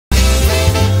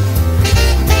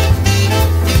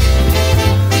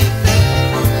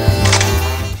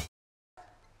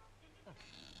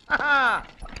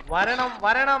വരണം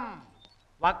വരണം.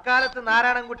 വക്കാലത്ത്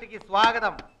നാരായണൻ കുട്ടിക്ക്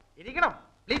സ്വാഗതം. ഇരിക്കണം.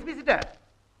 Please visit.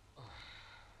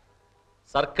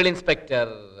 Circle inspector.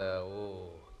 ഓ,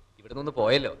 ഇവിടെ നിന്ന്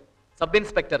പോയല്ലോ. സബ്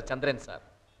ഇൻസ്പെക്ടർ ചന്ദ്രൻ സാർ.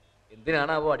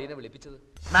 എന്തിനാണാവോ അടിയനെ വിളിപ്പിച്ചത്?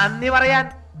 നന്ദി പറയാൻ.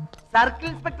 സർക്കിൾ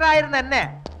ഇൻസ്പെക്ടർ ആയിരുന്ന എന്നെ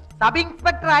സബ്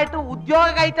ഇൻസ്പെക്ടർ ആയിട്ട് ഉദ്യോഗ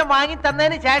കയറ്റം വാങ്ങി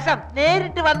തന്നതിന് ശേഷം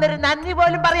നേരിട്ട് വന്നൊരു നന്ദി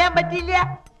പോലും പറയാൻ പറ്റിയില്ല.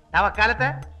 വക്കാലത്ത്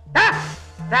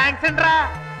താങ്ക്സ് ഉണ്ടാ.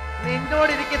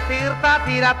 നിന്നോട് എനിക്ക് തീർത്താ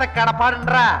തീരാത്ത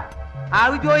കടപ്പാടുണ്ടാ.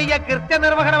 ഔദ്യോഗിക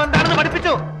കൃത്യനിർവഹണം എന്താണെന്ന്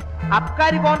പഠിപ്പിച്ചു.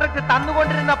 അബ്കാരി കോൺട്രാക്ട്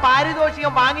തന്നുകൊണ്ടിരുന്ന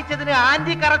പാരിതോഷികം വാങ്ങിച്ചതിന്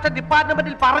ആന്റി കറപ്ഷൻ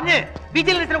ഡിപ്പാർട്ട്മെന്റിൽ പറഞ്ഞ്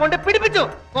വിജിലൻസിനെ കൊണ്ട് പിടിപ്പിച്ചു.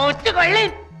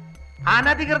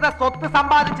 അനധികൃത സ്വത്ത്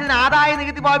സമ്പാദിച്ചതിന് ആദായ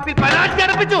നികുതി വകുപ്പിൽ പരാതി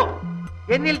അർപ്പിച്ചു.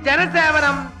 എന്നിൽ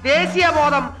ജനസേവനം,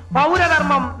 ദേശീയബോധം,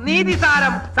 പൗരധർമ്മം,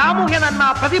 നീതിസാരം, സാമൂഹ്യ നന്മ,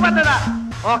 പ്രതിബദ്ധത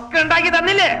ഒക്കെ ഉണ്ടാക്കി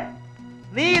തന്നില്ലേ?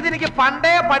 നീ ഇതെനിക്ക്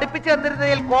പണ്ടേ പഠിപ്പിച്ചു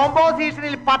തന്നിരുന്നതിൽ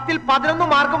കോമ്പോസിഷനിൽ 10ൽ 11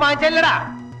 മാർക്ക് വാങ്ങിച്ചല്ലടാ.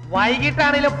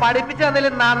 വൈകിട്ടാണെങ്കിലും പഠിപ്പിച്ചു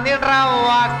തന്നതിൽ നന്ദിടാ.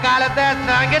 വക്കാലത്തെ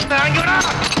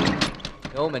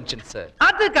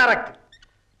അത് കറക്റ്റ്.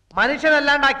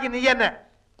 മനുഷ്യനല്ലാണ്ടാക്കി നീ എന്നെ.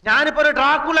 ഞാനിപ്പോ ഒരു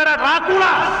ഡ്രാക്കുളടാ, ഡ്രാക്കുള.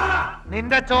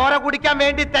 നിന്റെ ചോര കുടിക്കാൻ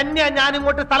വേണ്ടി തന്നെയാ ഞാൻ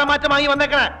ഇങ്ങോട്ട് സ്ഥലമാറ്റം വാങ്ങി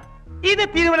വന്നേക്കണേ. ഇത്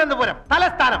തിരുവനന്തപുരം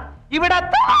തലസ്ഥാനം. ഇവിടെ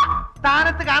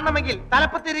സ്ഥാനത്ത് കാണണമെങ്കിൽ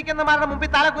തലപ്പത്തിരിക്കുന്നവരുടെ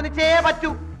മുമ്പിൽ തല കുനിച്ചേ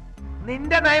പറ്റൂ.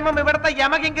 നിന്റെ നിയമം ഇവിടുത്തെ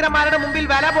യമകിങ്കരന്മാരുടെ മുമ്പിൽ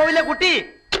വില പോവില്ല കുട്ടി.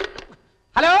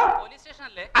 ഹലോ,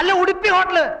 അല്ല, ഉടുപ്പി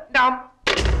ഹോട്ടല്.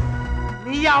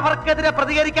 നീ അവർക്കെതിരെ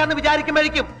പ്രതികരിക്കാന്ന്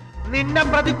വിചാരിക്കുമ്പോഴേക്കും നിന്നെ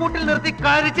പ്രതിക്കൂട്ടിൽ നിർത്തി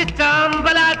കഴിച്ച്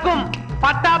ചാമ്പലാക്കും.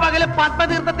 പട്ടാപകല്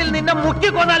പത്മതീർത്ഥത്തിൽ നിന്നെ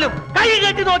മുക്കിക്കൊന്നാലും കൈ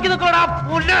കെട്ടി നോക്കി നിൽക്കണോടാ.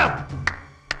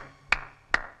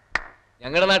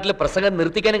 ഞങ്ങളുടെ നാട്ടിൽ പ്രസംഗം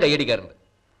നിർത്തിക്കാനും കൈയടിക്കാറുണ്ട്.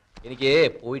 എനിക്ക്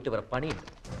പോയിട്ട് വരെ പണിയുണ്ട്.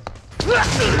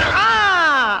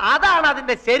 അതാണ്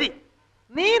അതിന്റെ ശരി.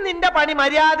 നീ നിന്റെ പണി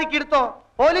മര്യാദയ്ക്ക് എടുത്തോ.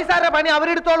 പോലീസുകാരുടെ പണി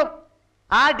അവരെടുത്തോളും.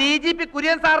 ആ DGP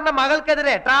കുര്യൻ സാറിന്റെ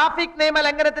മകൾക്കെതിരെ ട്രാഫിക് നിയമ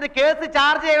ലംഘനത്തിന് കേസ്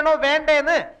ചാർജ് ചെയ്യണോ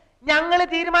വേണ്ടേന്ന് ഞങ്ങള്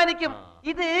തീരുമാനിക്കും.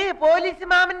 ഇത് പോലീസ്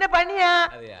മാമിന്റെ പണിയാ.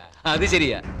 അത്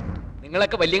ശരിയാ.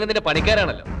 നിങ്ങളൊക്കെ വല്യങ്ങത്തിന്റെ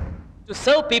പണിക്കാരാണല്ലോ. To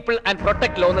serve people and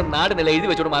protect law എന്ന് നാട് നില എഴുതി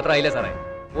വെച്ചോട് മാത്രമായില്ല സാറേ.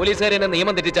 പോലീസുകാരെ എന്നെ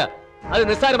നിയമം തെറ്റിച്ച അത്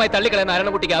നിസ്സാരമായി തള്ളിക്കളയാൻ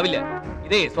നാരായണൻകുട്ടിക്ക് ആവില്ല.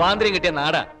 ഇതേ സ്വാതന്ത്ര്യം കിട്ടിയ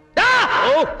നാടാ.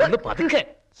 ഓ, ഒന്ന് പതുക്കെ.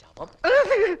 ശവം.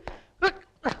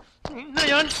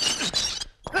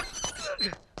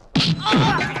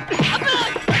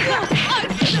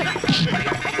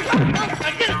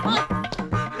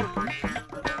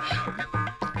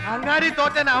 അങ്ങാടി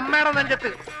തോറ്റൻ അമ്മയുടെ നെഞ്ചത്ത്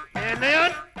എന്നെ